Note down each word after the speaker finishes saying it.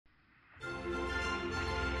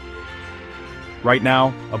Right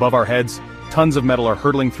now, above our heads, tons of metal are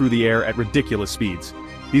hurtling through the air at ridiculous speeds.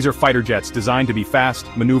 These are fighter jets designed to be fast,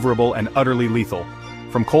 maneuverable, and utterly lethal.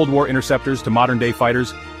 From Cold War interceptors to modern-day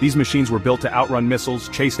fighters, these machines were built to outrun missiles,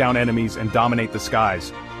 chase down enemies, and dominate the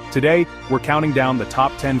skies. Today, we're counting down the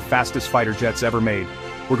top 10 fastest fighter jets ever made.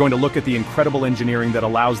 We're going to look at the incredible engineering that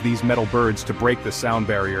allows these metal birds to break the sound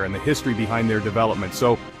barrier and the history behind their development,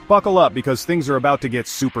 so buckle up because things are about to get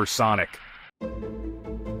supersonic.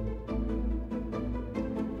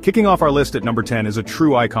 Kicking off our list at number 10 is a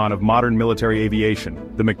true icon of modern military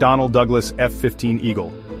aviation, the McDonnell Douglas F-15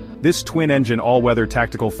 Eagle. This twin-engine all-weather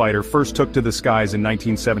tactical fighter first took to the skies in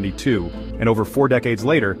 1972, and over 4 decades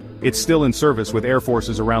later, it's still in service with air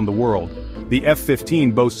forces around the world. The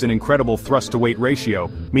F-15 boasts an incredible thrust-to-weight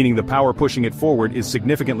ratio, meaning the power pushing it forward is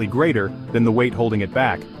significantly greater than the weight holding it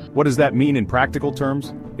back. What does that mean in practical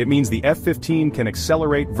terms? It means the F-15 can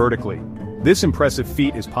accelerate vertically. This impressive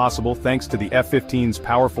feat is possible thanks to the F-15's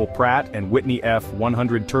powerful Pratt and Whitney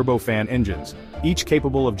F-100 turbofan engines, each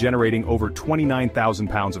capable of generating over 29,000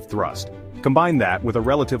 pounds of thrust. Combine that with a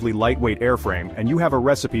relatively lightweight airframe and you have a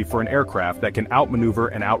recipe for an aircraft that can outmaneuver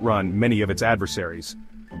and outrun many of its adversaries.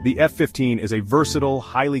 The F-15 is a versatile,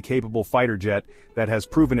 highly capable fighter jet that has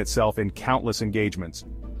proven itself in countless engagements.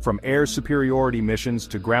 From air superiority missions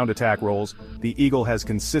to ground attack roles, the Eagle has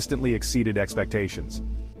consistently exceeded expectations.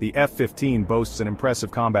 The F-15 boasts an impressive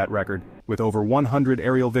combat record, with over 100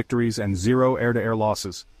 aerial victories and 0 air-to-air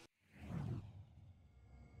losses.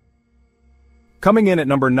 Coming in at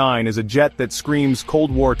number 9 is a jet that screams Cold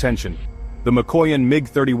War tension, the Mikoyan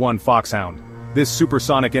MiG-31 Foxhound. This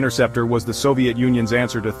supersonic interceptor was the Soviet Union's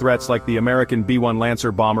answer to threats like the American B-1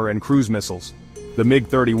 Lancer bomber and cruise missiles. The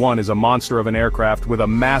MiG-31 is a monster of an aircraft with a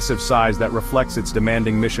massive size that reflects its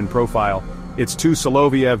demanding mission profile. Its 2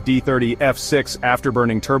 Soloviev D-30 F6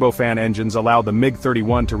 afterburning turbofan engines allow the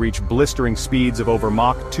MiG-31 to reach blistering speeds of over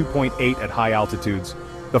Mach 2.8 at high altitudes.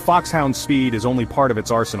 The Foxhound's speed is only part of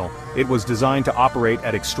its arsenal. It was designed to operate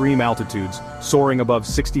at extreme altitudes, soaring above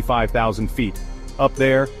 65,000 feet. Up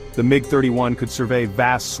there, the MiG-31 could survey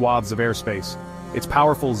vast swaths of airspace, its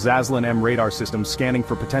powerful Zaslon M radar system scanning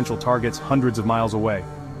for potential targets hundreds of miles away.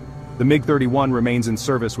 The MiG-31 remains in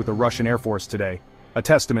service with the Russian Air Force today, a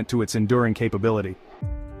testament to its enduring capability.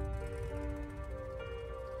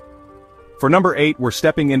 For number 8, we're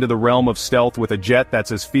stepping into the realm of stealth with a jet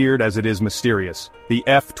that's as feared as it is mysterious, the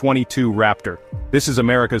F-22 Raptor. This is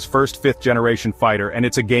America's first 5th-generation fighter, and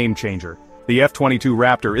it's a game-changer. The F-22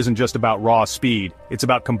 Raptor isn't just about raw speed, it's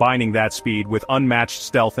about combining that speed with unmatched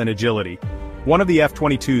stealth and agility. One of the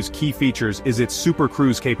F-22's key features is its super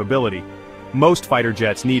cruise capability. Most fighter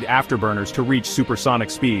jets need afterburners to reach supersonic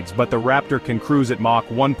speeds, but the Raptor can cruise at Mach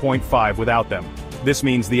 1.5 without them. This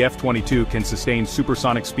means the F-22 can sustain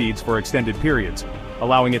supersonic speeds for extended periods,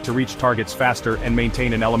 allowing it to reach targets faster and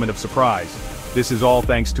maintain an element of surprise. This is all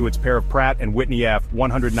thanks to its pair of Pratt and Whitney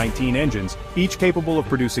F-119 engines, each capable of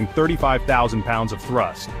producing 35,000 pounds of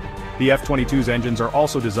thrust. The F-22's engines are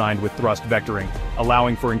also designed with thrust vectoring,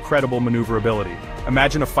 allowing for incredible maneuverability.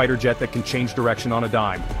 Imagine a fighter jet that can change direction on a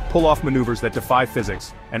dime, pull off maneuvers that defy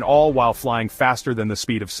physics, and all while flying faster than the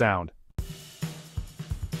speed of sound.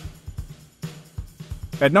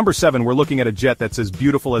 At number 7, we're looking at a jet that's as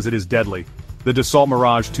beautiful as it is deadly, the Dassault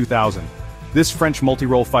Mirage 2000. This French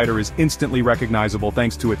multi-role fighter is instantly recognizable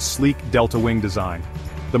thanks to its sleek delta-wing design.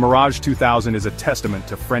 The Mirage 2000 is a testament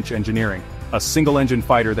to French engineering, a single-engine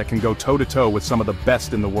fighter that can go toe-to-toe with some of the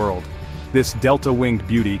best in the world. This delta-winged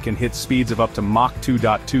beauty can hit speeds of up to Mach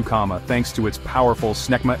 2.2, thanks to its powerful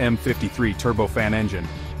Snecma M53 turbofan engine.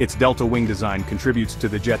 Its delta-wing design contributes to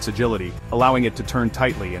the jet's agility, allowing it to turn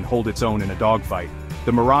tightly and hold its own in a dogfight.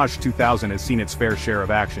 The Mirage 2000 has seen its fair share of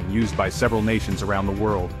action used by several nations around the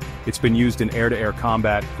world. It's been used in air-to-air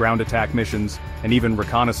combat, ground attack missions, and even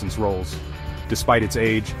reconnaissance roles. Despite its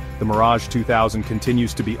age, the Mirage 2000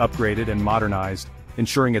 continues to be upgraded and modernized,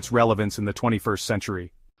 ensuring its relevance in the 21st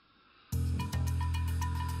century.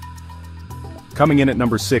 Coming in at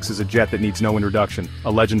number 6 is a jet that needs no introduction,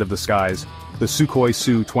 a legend of the skies, the Sukhoi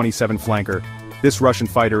Su-27 flanker. This Russian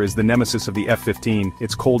fighter is the nemesis of the F-15,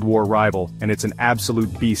 its Cold War rival, and it's an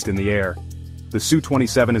absolute beast in the air. The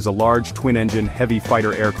Su-27 is a large twin-engine heavy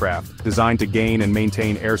fighter aircraft, designed to gain and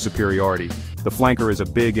maintain air superiority. The flanker is a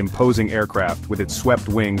big, imposing aircraft with its swept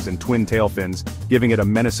wings and twin tail fins, giving it a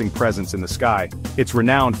menacing presence in the sky. It's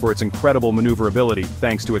renowned for its incredible maneuverability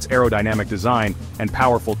thanks to its aerodynamic design and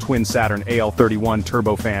powerful twin Saturn AL-31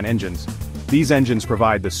 turbofan engines. These engines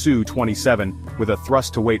provide the Su-27 with a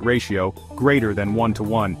thrust-to-weight ratio greater than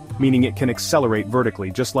 1:1, meaning it can accelerate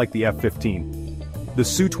vertically just like the F-15. The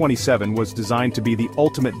Su-27 was designed to be the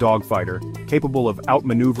ultimate dogfighter, capable of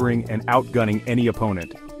outmaneuvering and outgunning any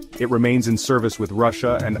opponent. It remains in service with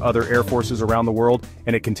Russia and other air forces around the world,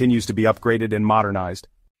 and it continues to be upgraded and modernized.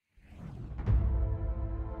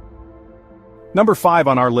 Number 5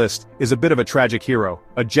 on our list is a bit of a tragic hero,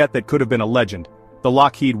 a jet that could have been a legend, the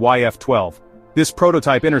Lockheed YF-12. This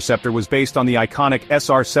prototype interceptor was based on the iconic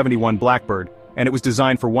SR-71 Blackbird, and it was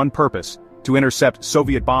designed for one purpose: to intercept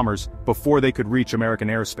Soviet bombers before they could reach American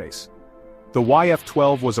airspace. The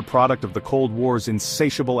YF-12 was a product of the Cold War's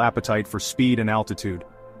insatiable appetite for speed and altitude.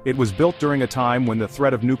 It was built during a time when the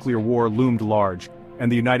threat of nuclear war loomed large,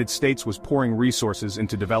 and the United States was pouring resources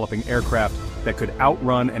into developing aircraft that could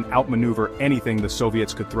outrun and outmaneuver anything the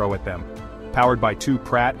Soviets could throw at them. Powered by two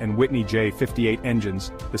Pratt & Whitney J58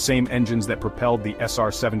 engines, the same engines that propelled the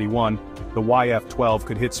SR-71, the YF-12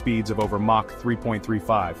 could hit speeds of over Mach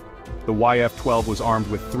 3.35. The YF-12 was armed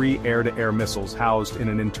with 3 air-to-air missiles housed in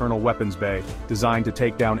an internal weapons bay, designed to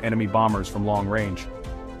take down enemy bombers from long range.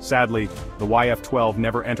 Sadly, the YF-12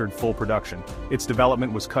 never entered full production. Its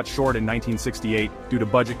development was cut short in 1968 due to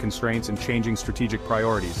budget constraints and changing strategic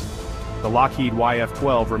priorities. The Lockheed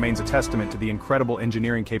YF-12 remains a testament to the incredible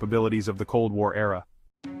engineering capabilities of the Cold War era.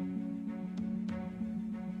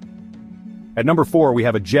 At number 4 we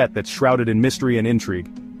have a jet that's shrouded in mystery and intrigue,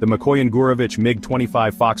 the Mikoyan-Gurevich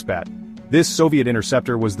MiG-25 Foxhound. This Soviet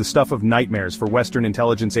interceptor was the stuff of nightmares for Western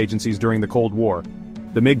intelligence agencies during the Cold War.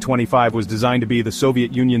 The MiG-25 was designed to be the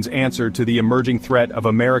Soviet Union's answer to the emerging threat of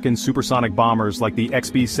American supersonic bombers like the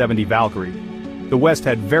XB-70 Valkyrie. The West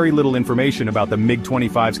had very little information about the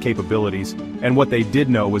MiG-25's capabilities, and what they did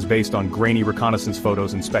know was based on grainy reconnaissance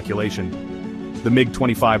photos and speculation. The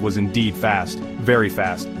MiG-25 was indeed fast, very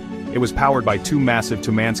fast. It was powered by 2 massive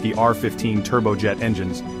Tumansky R-15 turbojet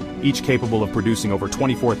engines, each capable of producing over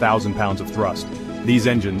 24,000 pounds of thrust. These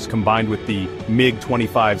engines, combined with the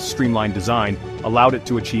MiG-25's streamlined design, allowed it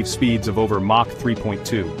to achieve speeds of over Mach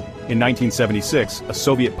 3.2. In 1976, a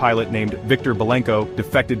Soviet pilot named Viktor Belenko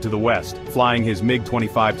defected to the West, flying his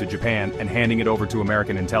MiG-25 to Japan and handing it over to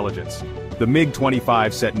American intelligence. The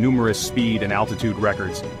MiG-25 set numerous speed and altitude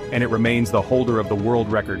records, and it remains the holder of the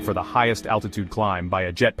world record for the highest altitude climb by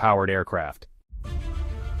a jet-powered aircraft.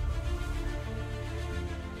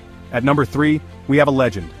 At number 3, we have a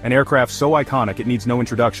legend, an aircraft so iconic it needs no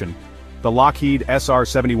introduction, the Lockheed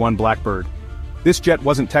SR-71 Blackbird. This jet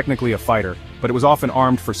wasn't technically a fighter, but it was often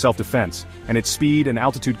armed for self-defense, and its speed and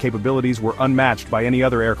altitude capabilities were unmatched by any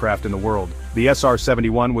other aircraft in the world. The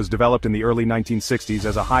SR-71 was developed in the early 1960s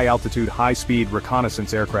as a high-altitude, high-speed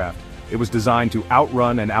reconnaissance aircraft. It was designed to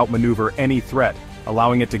outrun and outmaneuver any threat,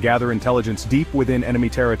 allowing it to gather intelligence deep within enemy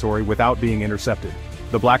territory without being intercepted.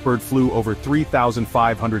 The Blackbird flew over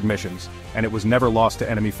 3,500 missions, and it was never lost to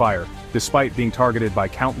enemy fire, despite being targeted by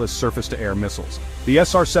countless surface-to-air missiles. The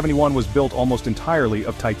SR-71 was built almost entirely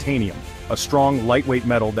of titanium, a strong, lightweight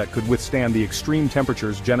metal that could withstand the extreme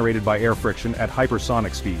temperatures generated by air friction at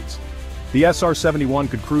hypersonic speeds. The SR-71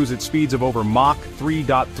 could cruise at speeds of over Mach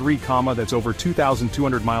 3.3, that's over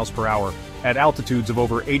 2,200 miles per hour, at altitudes of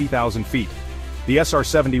over 80,000 feet. The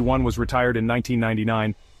SR-71 was retired in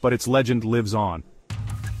 1999, but its legend lives on.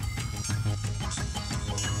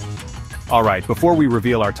 Alright, before we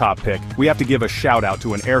reveal our top pick, we have to give a shout out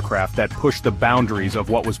to an aircraft that pushed the boundaries of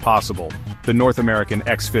what was possible, the North American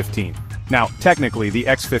X-15. Now, technically the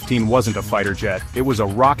X-15 wasn't a fighter jet, it was a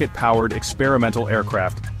rocket-powered experimental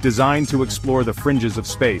aircraft designed to explore the fringes of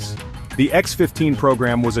space. The X-15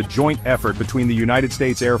 program was a joint effort between the United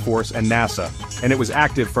States Air Force and NASA, and it was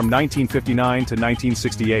active from 1959 to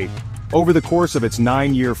 1968. Over the course of its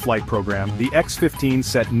 9-year flight program, the X-15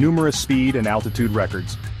 set numerous speed and altitude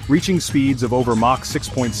records, reaching speeds of over Mach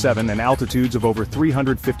 6.7 and altitudes of over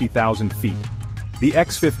 350,000 feet. The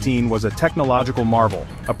X-15 was a technological marvel,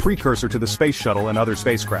 a precursor to the space shuttle and other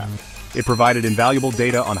spacecraft. It provided invaluable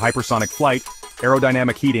data on hypersonic flight,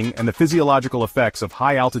 aerodynamic heating, and the physiological effects of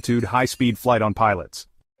high-altitude, high-speed flight on pilots.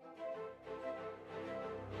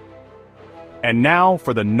 And now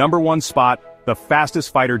for the number 1 spot, the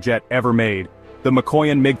fastest fighter jet ever made, the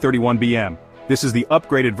Mikoyan MiG-31 BM. This is the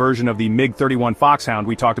upgraded version of the MiG-31 Foxhound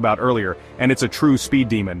we talked about earlier, and it's a true speed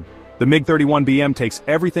demon. The MiG-31 BM takes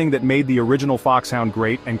everything that made the original Foxhound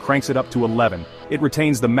great and cranks it up to 11. It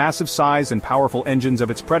retains the massive size and powerful engines of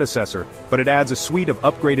its predecessor, but it adds a suite of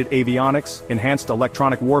upgraded avionics, enhanced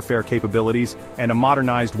electronic warfare capabilities, and a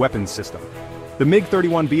modernized weapons system. The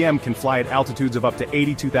MiG-31 BM can fly at altitudes of up to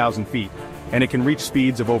 82,000 feet, and it can reach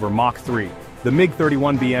speeds of over Mach 3. The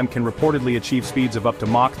MiG-31 can reportedly achieve speeds of up to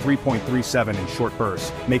Mach 3.37 in short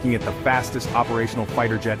bursts, making it the fastest operational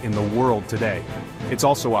fighter jet in the world today. It's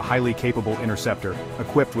also a highly capable interceptor,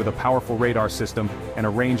 equipped with a powerful radar system and a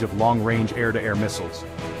range of long-range air-to-air missiles.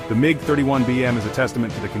 The MiG-31 is a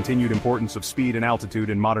testament to the continued importance of speed and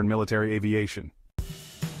altitude in modern military aviation.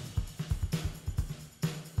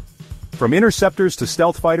 From interceptors to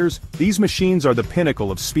stealth fighters, these machines are the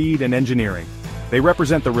pinnacle of speed and engineering. They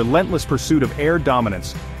represent the relentless pursuit of air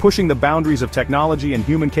dominance, pushing the boundaries of technology and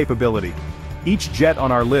human capability. Each jet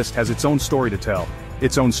on our list has its own story to tell,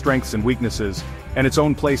 its own strengths and weaknesses, and its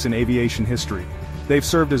own place in aviation history. They've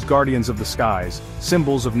served as guardians of the skies,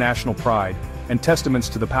 symbols of national pride, and testaments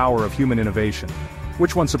to the power of human innovation.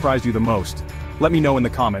 Which one surprised you the most? Let me know in the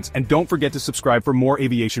comments, and don't forget to subscribe for more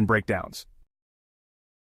aviation breakdowns.